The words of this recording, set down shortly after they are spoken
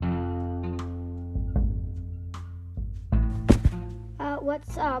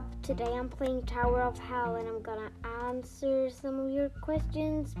what's up? Today I'm playing Tower of Hell and I'm gonna answer some of your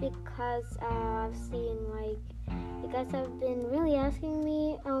questions because I've seen you guys have been really asking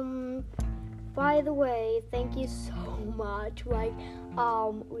me. By the way, thank you so much. We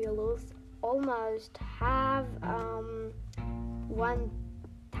almost have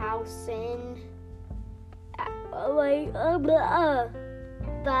 1,000.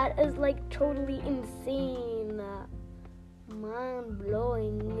 That is totally insane.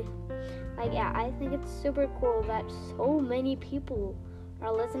 Mind-blowing. I think it's super cool that so many people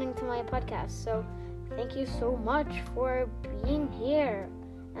are listening to my podcast. So thank you so much for being here,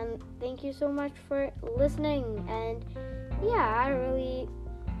 and thank you so much for listening. And I really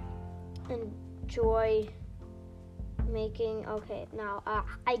enjoy making. Okay, now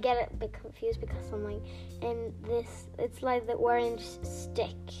I get a bit confused because I'm and this, it's like the orange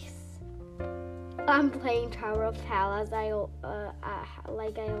sticks. I'm playing Tower of Hell, as I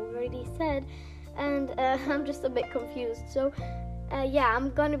already said, and I'm just a bit confused. So,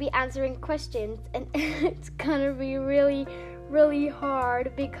 I'm gonna be answering questions, and it's gonna be really, really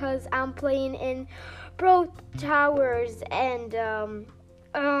hard because I'm playing in Pro Towers, and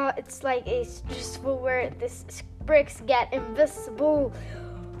it's stressful where this bricks get invisible.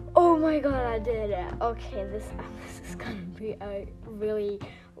 Oh my god, I did it. Okay, this is gonna be a really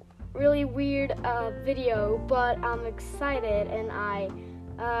weird video, but I'm excited, and I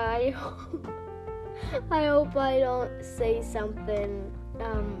hope I don't say something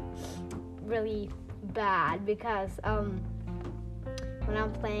really bad, because when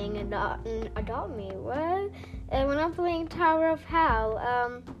I'm playing Adopt Me, when I'm playing Tower of Hell,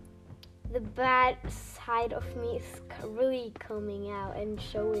 the bad side of me is really coming out and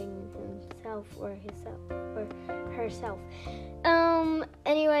showing himself or herself.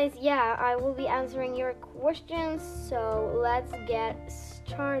 Anyways, I will be answering your questions, so let's get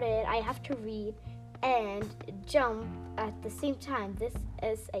started. I have to read and jump at the same time. This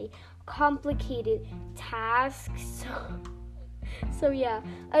is a complicated task, so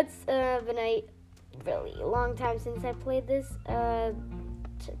it's been a really long time since I played this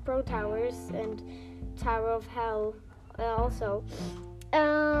Pro Towers and Tower of Hell also.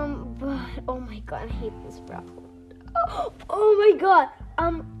 But oh my god, I hate this problem. Oh my god,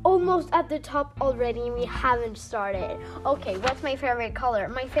 I'm almost at the top already and we haven't started. Okay, what's my favorite color?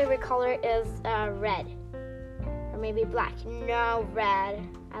 My favorite color is red. Or maybe black. No, red.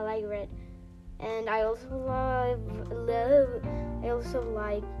 I like red. And I also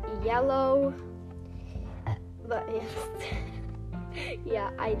like yellow. But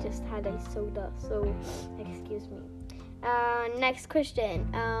I just had a soda, so excuse me. Next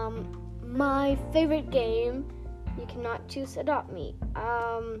question. My favorite game. You cannot choose Adopt Me.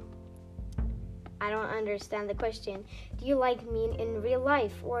 I don't understand the question. Do you mean in real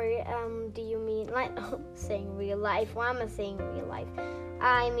life, or do you mean saying real life? Why am I saying real life?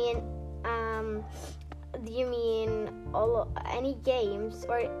 I mean, do you mean any games,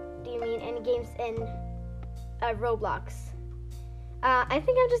 or do you mean any games in Roblox? I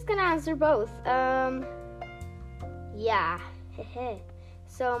think I'm just gonna answer both.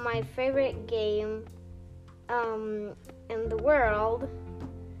 So my favorite game in the world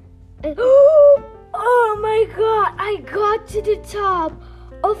is oh my god, I got to the top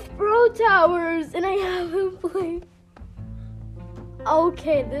of Pro Towers and I haven't played.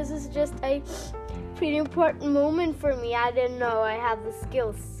 Okay, this is just a pretty important moment for me. I didn't know I have the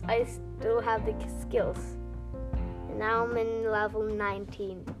skills. I still have the skills. And now I'm in level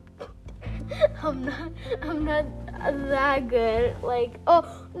 19. I'm not that good.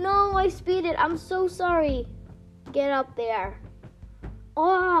 Oh no, I speeded. I'm so sorry. Get up there.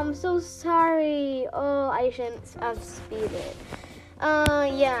 Oh, I'm so sorry. Oh, I shouldn't have speeded.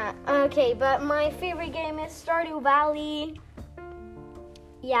 Okay, but my favorite game is Stardew Valley.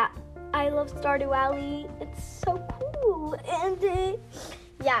 Yeah, I love Stardew Valley. It's so cool. And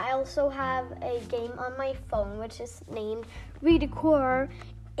I also have a game on my phone which is named Redecor.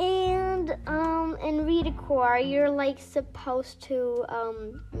 And in Redecor, you're supposed to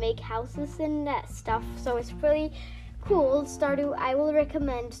make houses and that stuff. So it's really cool. I will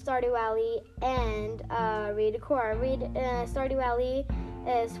recommend Stardew Valley and Redecor. Stardew Valley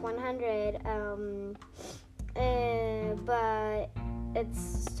is 100, but it's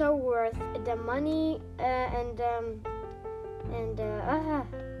so worth the money.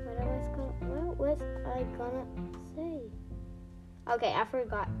 What was I gonna say? Okay, I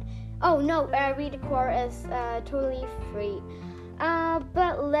forgot. Oh no, Redecor is totally free.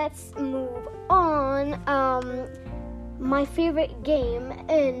 But let's move on. My favorite game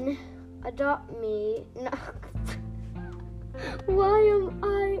in Adopt Me. No, Why am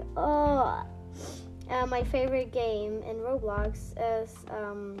I? My favorite game in Roblox is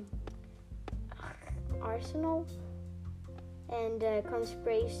Arsenal and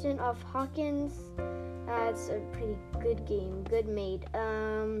Conspiration of Hawkins. It's a pretty good game, good made.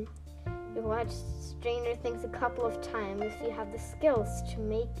 You've watched Stranger Things a couple of times if you have the skills to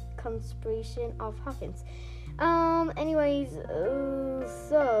make Conspiration of Hawkins. Anyways,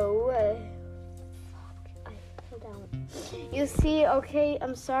 fuck, I fell down. You see, okay,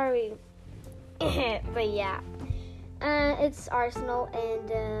 I'm sorry. But yeah, it's Arsenal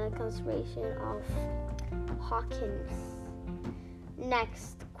and Conspiration of Hawkins.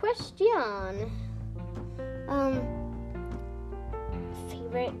 Next question.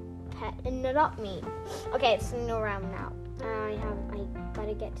 Favorite pet and Adopt Me. Okay, it's no round now. I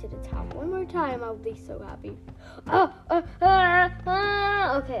gotta get to the top one more time. I'll be so happy. Okay,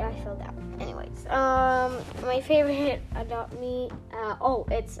 I fell down. Anyways, my favorite Adopt Me.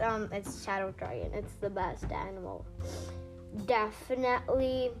 It's Shadow Dragon. It's the best animal.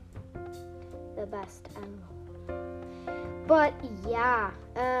 Definitely the best animal. But yeah,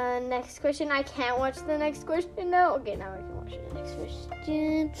 next question. I can't watch the next question now. Okay, now I can watch the next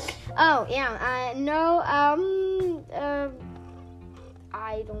question. Oh yeah,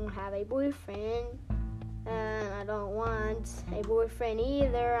 I don't have a boyfriend, and I don't want a boyfriend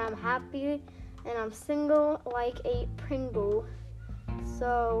either. I'm happy, and I'm single like a Pringle.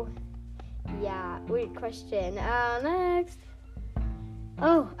 So yeah, weird question. Next.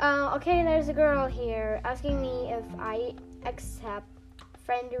 Okay, there's a girl here asking me if I accept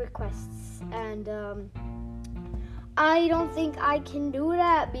friend requests, and I don't think I can do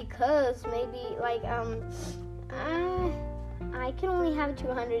that because maybe I can only have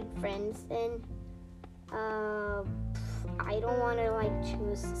 200 friends, and I don't want to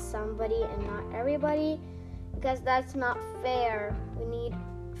choose somebody and not everybody, because that's not fair. We need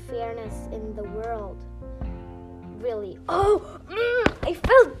fairness in the world. Really. I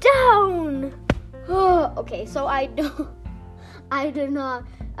fell down. Okay, so I do not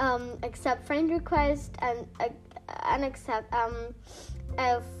accept friend requests and accept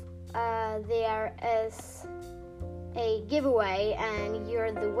if there is a giveaway and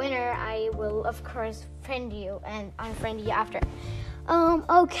you're the winner, I will of course friend you and unfriend you after.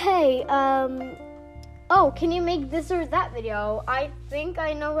 Okay. Can you make this or that video? I think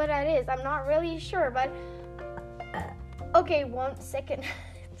I know what that is. I'm not really sure, but okay, 1 second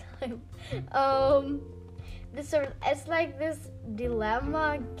time. It's like this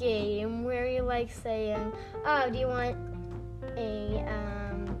dilemma game where you saying, do you want a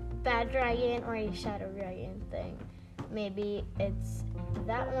bad dragon or a shadow dragon thing? Maybe it's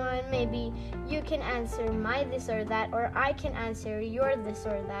that one. Maybe you can answer my this or that, or I can answer your this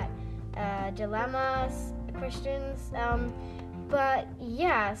or that dilemmas, questions. But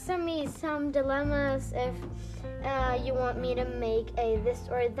yeah, send me some dilemmas if you want me to make a this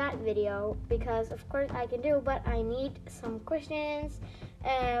or that video, because of course I can do, but I need some questions,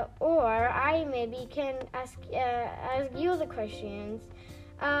 or I maybe can ask you the questions.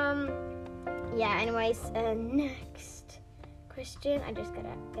 Yeah, anyways, next question. I just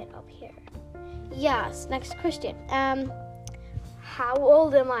gotta get up here. Yes, next question. How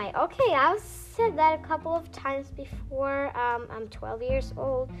old am I? Okay, I've said that a couple of times before. I'm 12 years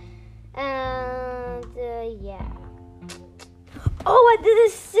old, and yeah. I did the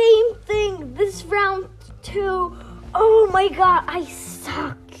same thing this round too. Oh my god, I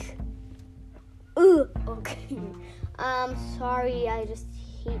suck. Okay. I'm sorry, I just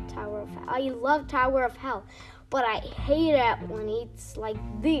hate Tower of Hell. I love Tower of Hell, but I hate it when it's like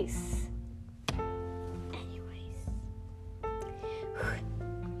this.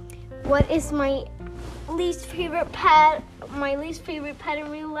 What is my least favorite pet? My least favorite pet in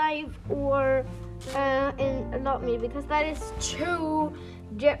real life or in Adopt Me? Because that is two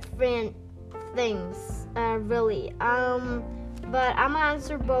different things, really. But I'm gonna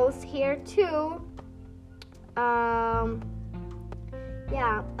answer both here too.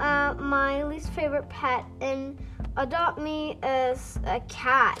 My least favorite pet in Adopt Me is a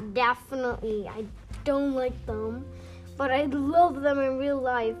cat. Definitely, I don't like them. But I love them in real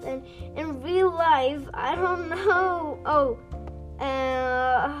life. And in real life, I don't know.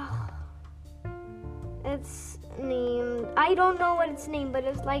 It's named, I don't know what it's named, but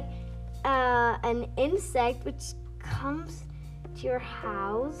it's like an insect which comes to your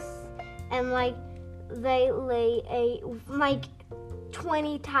house and they lay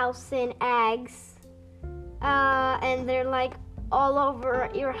 20,000 eggs, and they're all over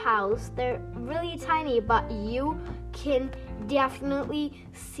your house. They're really tiny, but you can definitely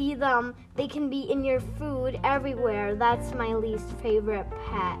see them. They can be in your food everywhere. That's my least favorite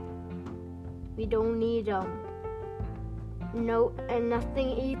pet. We don't need them. No, and nothing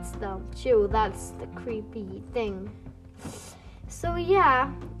eats them too. That's the creepy thing. So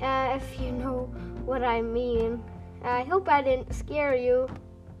yeah, if you know what I mean. I hope I didn't scare you.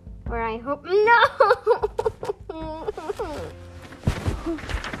 Or I hope... No!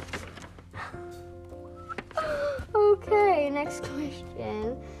 Okay, next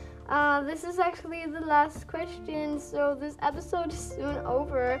question. This is actually the last question, so this episode is soon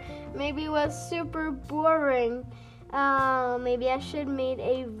over. Maybe it was super boring. Maybe I should make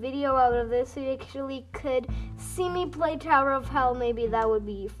a video out of this so you actually could see me play Tower of Hell. Maybe that would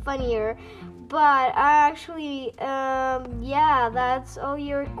be funnier. But actually, yeah, that's all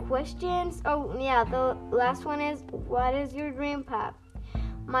your questions. Oh, yeah, the last one is, what is your dream pet?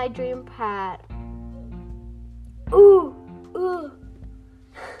 My dream pet. Ooh.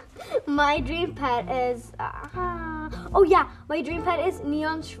 My dream pet is, oh yeah, my dream pet is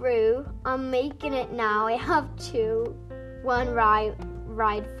Neon Shrew. I'm making it now. I have two. One ride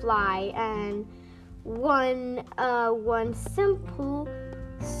fly and one simple.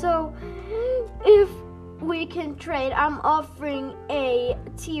 So if we can trade, I'm offering a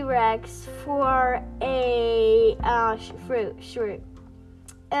T-Rex for a shrew.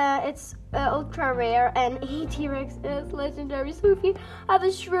 It's ultra rare, and a T-Rex is legendary. So if you have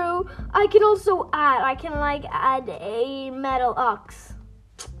a shrew, I can also add a metal ox.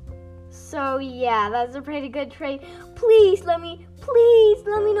 So yeah, that's a pretty good trade. Please let me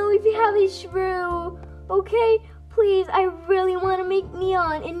know if you have a shrew. Okay? Please, I really want to make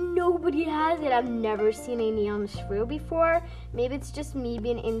neon, and nobody has it. I've never seen a neon shrew before. Maybe it's just me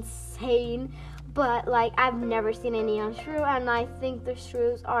being insane, but I've never seen a neon shrew, and I think the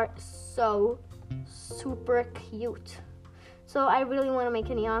shrews are so super cute. So I really want to make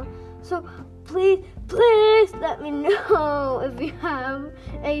a neon. So please let me know if you have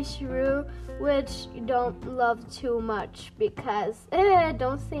a shrew which you don't love too much, because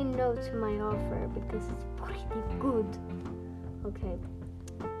don't say no to my offer because it's pretty good. Okay.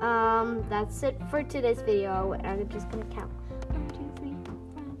 That's it for today's video. I'm just gonna count. 1, 2, 3, 4,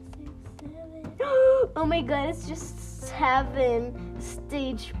 5, 6, 7. Oh my god, it's just 7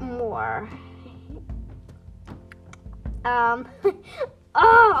 stage more.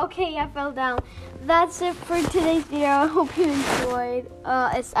 Oh, okay, I fell down. That's it for today's video. I hope you enjoyed.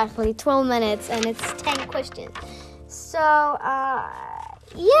 It's actually 12 minutes and it's 10 questions. So,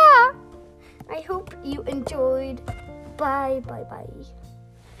 yeah. I hope you enjoyed. Bye.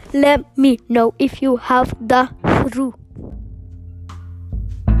 Let me know if you have the shrew.